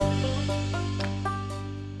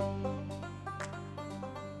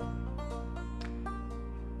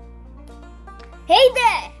Hey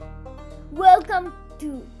there! Welcome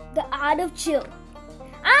to The Art of Chill.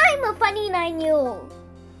 I'm a funny 9-year-old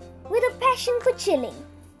with a passion for chilling.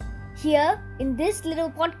 Here, in this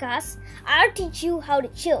little podcast, I'll teach you how to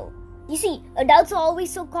chill. You see, adults are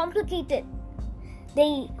always so complicated.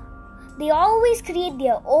 They always create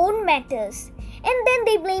their own matters and then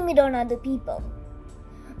they blame it on other people.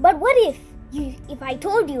 But what if I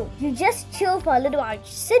told you just chill for a little while,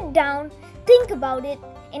 sit down, think about it,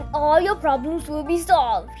 and all your problems will be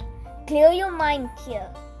solved. Clear your mind here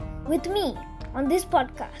with me on this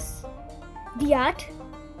podcast, The Art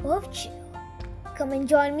of Chill. Come and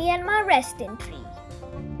join me at my resting tree.